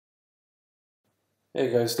Hey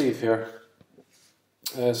guys, Steve here.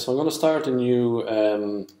 So I'm going to start a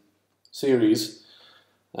new series,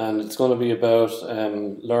 and it's going to be about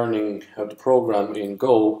learning how to program in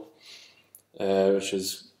Go, which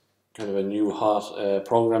is kind of a new hot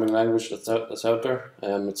programming language that's out there.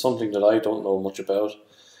 It's something that I don't know much about.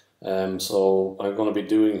 So what I'm going to be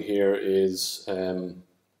doing here is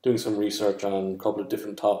doing some research on a couple of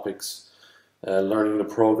different topics, learning the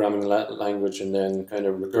programming language, and then kind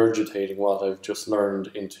of regurgitating what I've just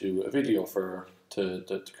learned into a video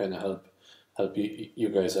to kind of help you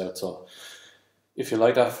guys out. So if you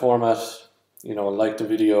like that format, like the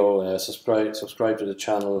video, subscribe to the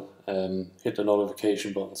channel, hit the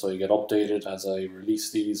notification button so you get updated as I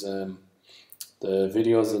release these the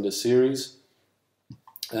videos in the series.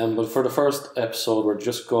 But for the first episode, we're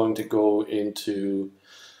just going to go into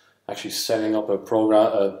actually setting up a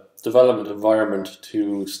development environment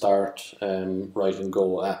to start writing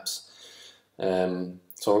Go apps.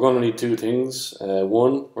 So we're going to need two things.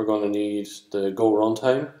 One, we're going to need the Go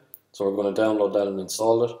runtime, so we're going to download that and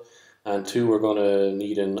install it. And two, we're going to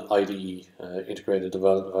need an IDE, integrated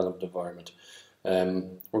development environment.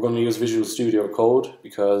 We're going to use Visual Studio Code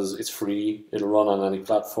because it's free, it'll run on any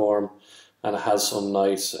platform, and it has some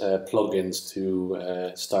nice plugins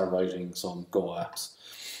to start writing some Go apps.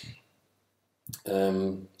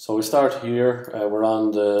 So we start here. We're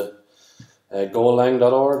on the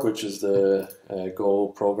golang.org, which is the Go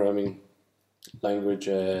programming language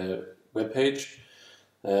webpage.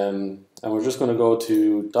 And we're just going to go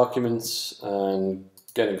to Documents and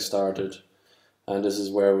Getting Started. And this is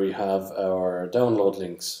where we have our download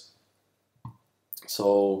links.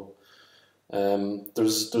 So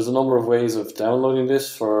there's a number of ways of downloading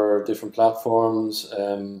this for different platforms.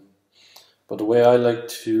 But the way I like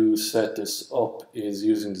to set this up is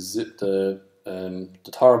using the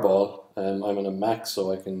tarball. I'm on a Mac,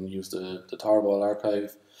 so I can use the tarball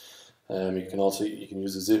archive. You can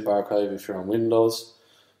use the zip archive if you're on Windows.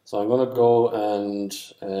 So I'm going to go and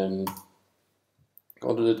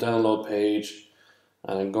go to the download page,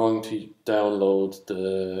 and I'm going to download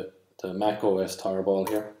the Mac OS tarball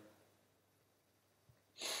here.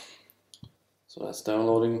 So that's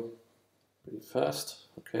downloading pretty fast.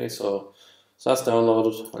 Okay, so that's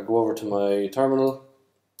downloaded. I'll go over to my terminal.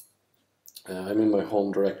 I'm in my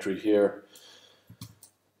home directory here.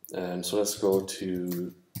 So let's go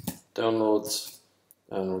to downloads,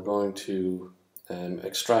 and we're going to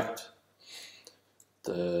extract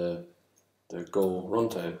the Go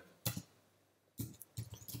runtime.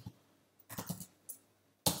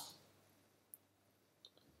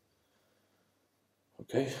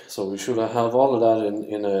 Okay, so we should have all of that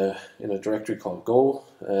in a directory called Go.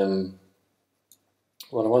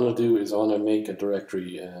 What I want to do is I want to make a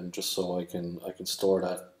directory just so I can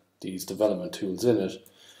store these development tools in it.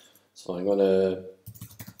 So I'm going to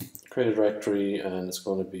create a directory, and it's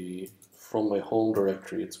going to be from my home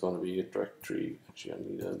directory. It's going to be a directory. Actually, I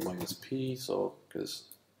need a -p, so because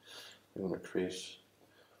I'm going to create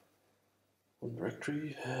one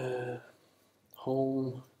directory,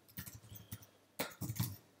 home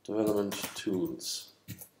development tools.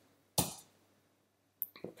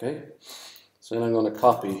 Okay. So then I'm going to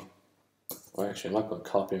copy, or actually I'm not going to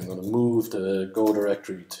copy, I'm going to move the Go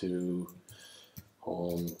directory to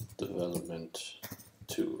home development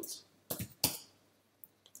tools.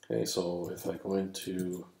 Okay, so if I go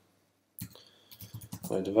into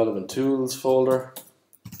my development tools folder,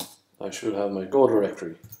 I should have my Go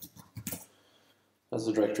directory. That's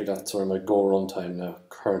the directory, that's where my Go runtime now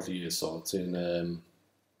currently is, so it's in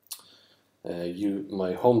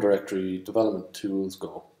my home directory, development tools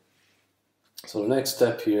Go. So the next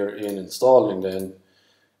step here in installing then,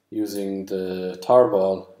 using the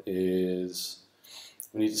tarball, is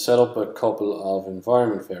we need to set up a couple of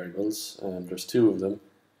environment variables, and there's two of them.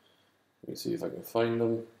 Let me see if I can find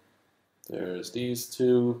them. There's these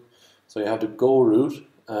two. So you have the Go root,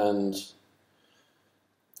 and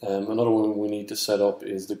another one we need to set up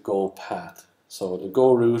is the Go path. So the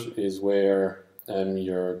Go root is where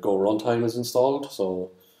your Go runtime is installed.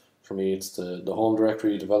 So for me, it's the home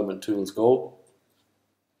directory, development tools Go.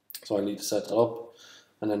 So I need to set that up.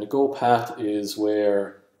 And then the Go path is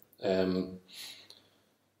where,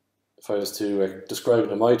 if I was to describe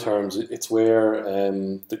it in my terms, it's where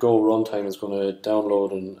the Go runtime is going to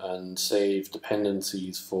download and save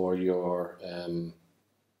dependencies for your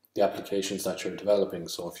the applications that you're developing.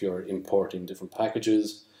 So if you're importing different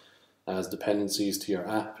packages as dependencies to your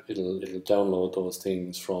app, it'll download those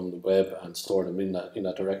things from the web and store them in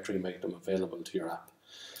that directory, make them available to your app.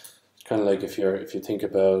 It's kind of like if you think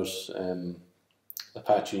about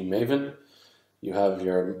Apache Maven, you have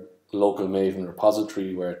your local Maven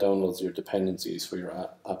repository where it downloads your dependencies for your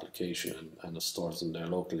application and it stores them there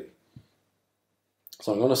locally.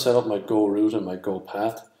 So I'm going to set up my Go route and my Go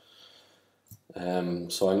path.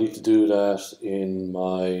 So I need to do that in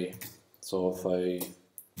my, so if I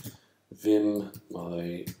vim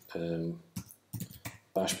my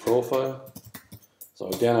bash profile. So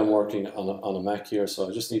again, I'm working on a Mac here, so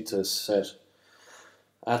I just need to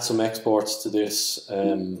add some exports to this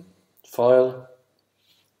file.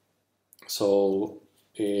 So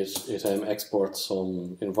it exports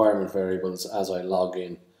some environment variables as I log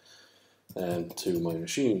in to my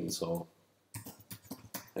machine. So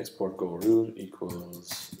export go root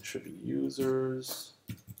equals, it should be users,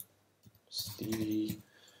 Stevie,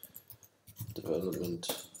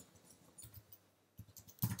 development,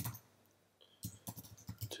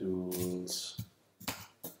 tools,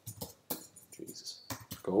 Jesus,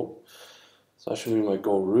 go. So that should be my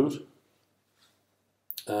go root.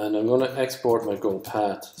 And I'm going to export my go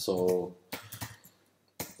path. So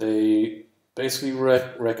they basically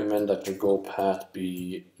recommend that your go path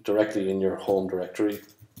be directly in your home directory.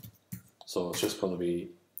 So it's just going to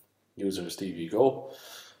be users db go.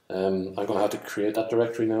 I'm going to have to create that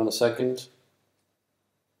directory now in a second.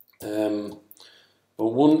 But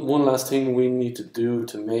one last thing we need to do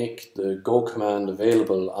to make the go command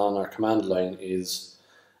available on our command line is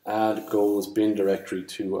add go's bin directory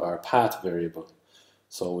to our path variable.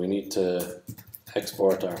 So we need to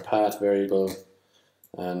export our path variable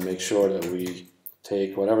and make sure that we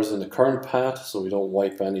take whatever's in the current path so we don't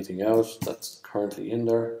wipe anything out that's currently in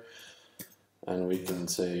there. And we can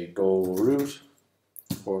say go root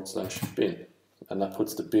 / bin, and that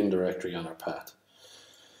puts the bin directory on our path.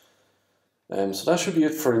 So that should be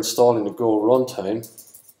it for installing the Go runtime.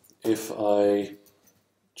 If I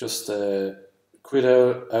just quit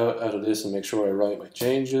out of this and make sure I write my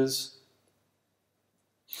changes.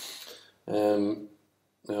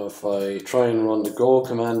 Now if I try and run the Go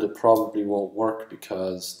command, it probably won't work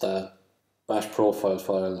because that bash profile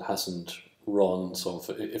file hasn't run. So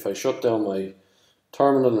if I shut down my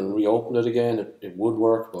terminal and reopen it again, it would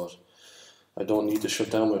work, but I don't need to shut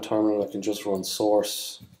down my terminal. I can just run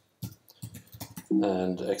source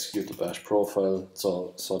and execute the bash profile.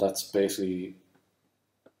 So that's basically,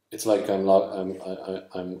 it's like I'm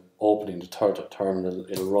opening the terminal.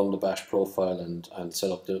 It'll run the bash profile and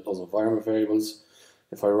set up those environment variables.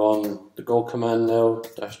 If I run the go command now,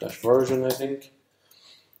 -- version, I think.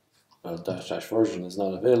 Well, -- version is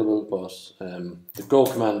not available, but the go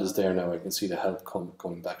command is there now. I can see the help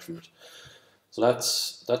coming back from it. So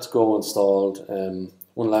that's go installed.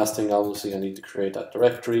 One last thing, obviously, I need to create that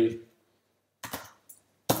directory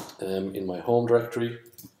in my home directory.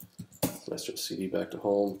 So let's just cd back to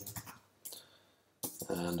home,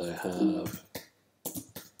 and I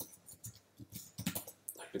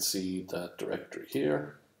can see that directory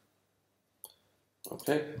here.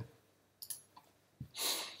 Okay.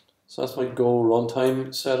 So that's my Go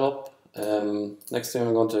runtime setup. Next thing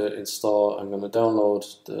I'm going to install, I'm going to download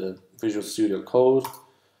the Visual Studio Code.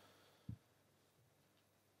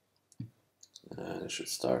 And it should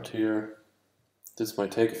start here. This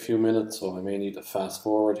might take a few minutes, so I may need to fast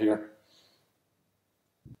forward here.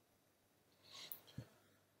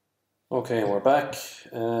 Okay, and we're back,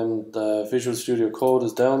 and the Visual Studio Code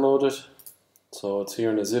is downloaded. So it's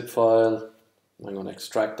here in a zip file. I'm going to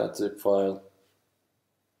extract that zip file.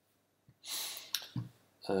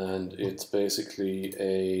 And it's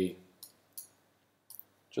basically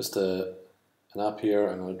just an app here.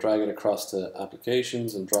 I'm going to drag it across to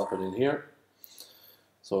applications and drop it in here.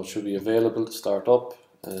 So it should be available to start up.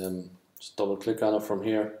 Just double click on it from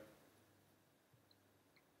here.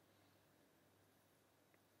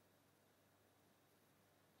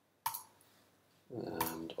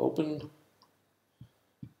 And open.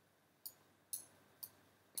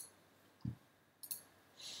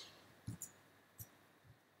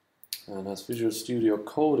 And that's Visual Studio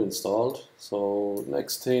Code installed. So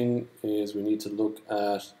next thing is we need to look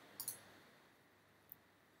at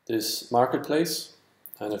this marketplace.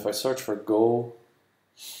 And if I search for Go,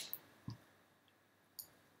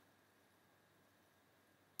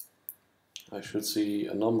 I should see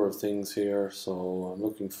a number of things here. So I'm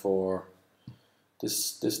looking for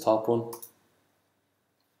this top one.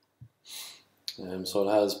 So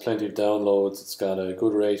it has plenty of downloads. It's got a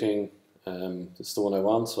good rating. This is the one I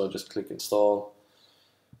want, so I'll just click install.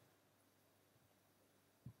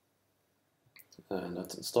 And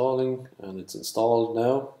that's installing, and it's installed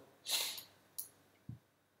now.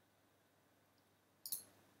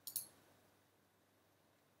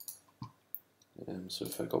 So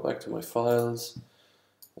if I go back to my files,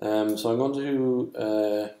 so I'm going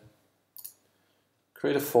to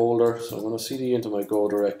create a folder. So I'm going to cd into my Go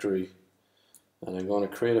directory, and I'm going to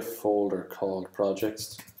create a folder called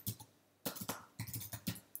projects.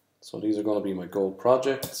 So these are going to be my Go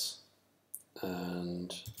projects,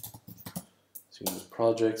 and use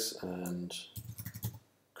projects and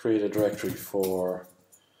create a directory for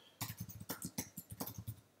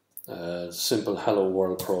a simple hello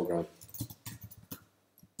world program.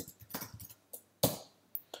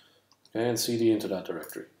 Okay, and cd into that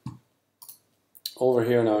directory. Over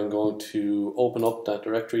here now I'm going to open up that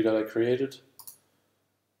directory that I created.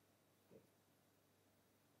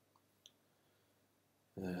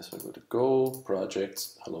 So I go to Go,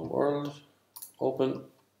 Projects, Hello World, open.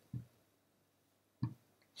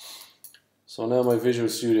 So now my Visual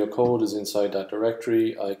Studio Code is inside that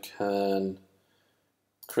directory. I can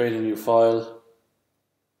create a new file.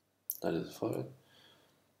 That is a file.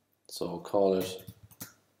 So call it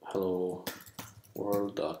hello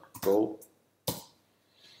world.go.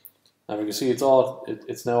 And you can see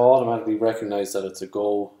it's now automatically recognized that it's a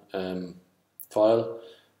Go file,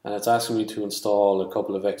 and it's asking me to install a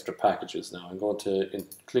couple of extra packages now. I'm going to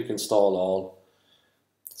click install all.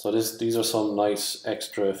 So these are some nice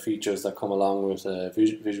extra features that come along with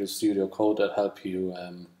Visual Studio Code that help you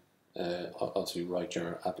also write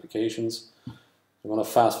your applications. I'm going to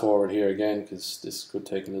fast forward here again because this could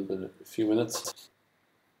take a few minutes.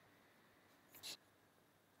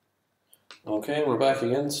 Okay, we're back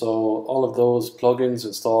again. So all of those plugins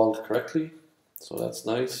installed correctly. So that's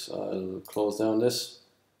nice. I'll close down this.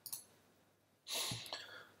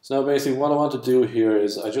 So now basically what I want to do here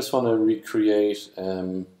is I just want to recreate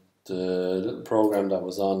the little program that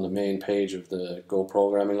was on the main page of the Go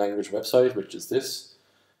programming language website, which is this,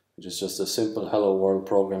 which is just a simple hello world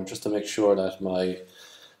program, just to make sure that my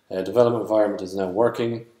development environment is now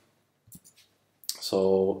working.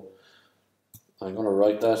 So I'm going to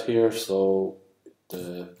write that here. So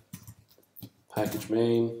the package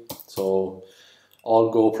main. So all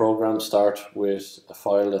Go programs start with a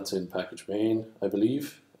file that's in package main, I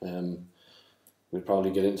believe. We'll probably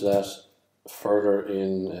get into that further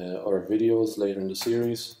in our videos later in the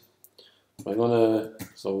series.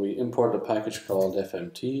 So we import a package called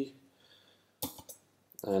fmt,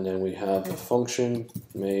 and then we have a function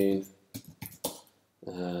main,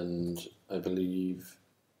 and I believe,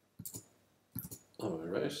 am I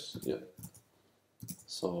right? Yeah.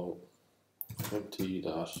 So empty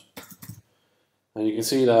dot, and you can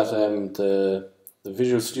see that the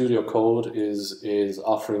Visual Studio Code is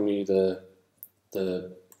offering me the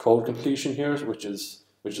code completion here, which is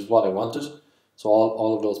what I wanted. So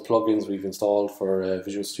all of those plugins we've installed for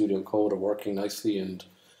Visual Studio Code are working nicely, and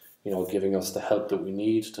giving us the help that we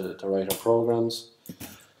need to write our programs.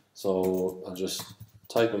 So I'll just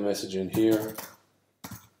type a message in here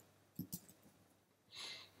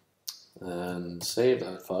and save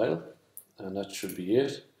that file, and that should be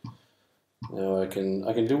it. Now I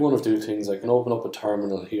can do one of two things. I can open up a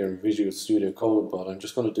terminal here in Visual Studio Code, but I'm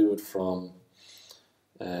just going to do it from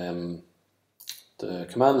the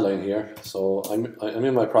command line here. So I'm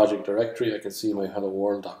in my project directory. I can see my hello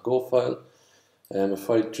world.go file. If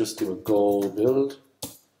I just do a go build,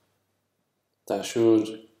 that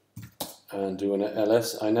should, and do an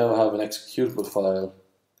ls, I now have an executable file,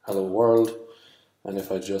 hello world, and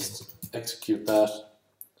if I just execute that,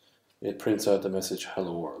 it prints out the message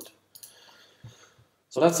hello world.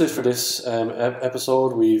 So that's it for this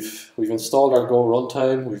episode. We've installed our Go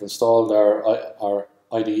runtime, we've installed our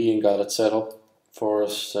IDE and got it set up for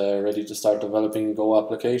us, ready to start developing Go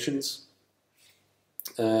applications.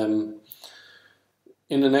 In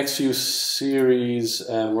the next few series,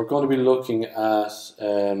 we're going to be looking at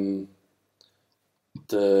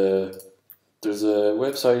there's a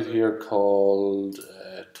website here called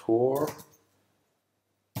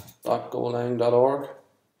tour.golang.org,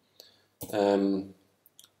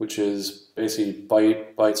 which is basically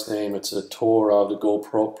by its name, it's a tour of the Go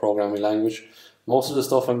programming language. Most of the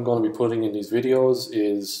stuff I'm going to be putting in these videos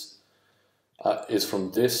is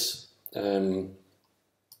from this.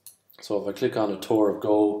 So if I click on a tour of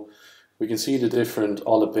Go, we can see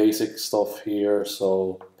all the basic stuff here.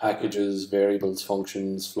 So packages, variables,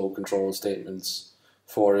 functions, flow control statements,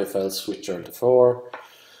 for, if, else, switch, or defer,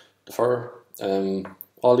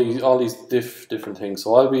 all these different things.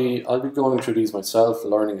 So I'll be going through these myself,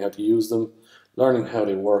 learning how to use them, learning how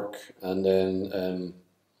they work, and then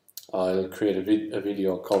I'll create a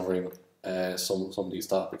video covering some of these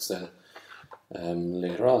topics then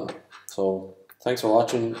later on. So thanks for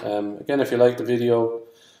watching. Again, if you like the video,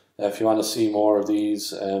 if you want to see more of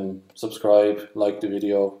these, subscribe, like the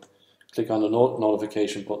video, click on the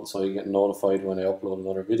notification button so you get notified when I upload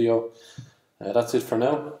another video. That's it for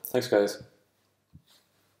now. Thanks guys.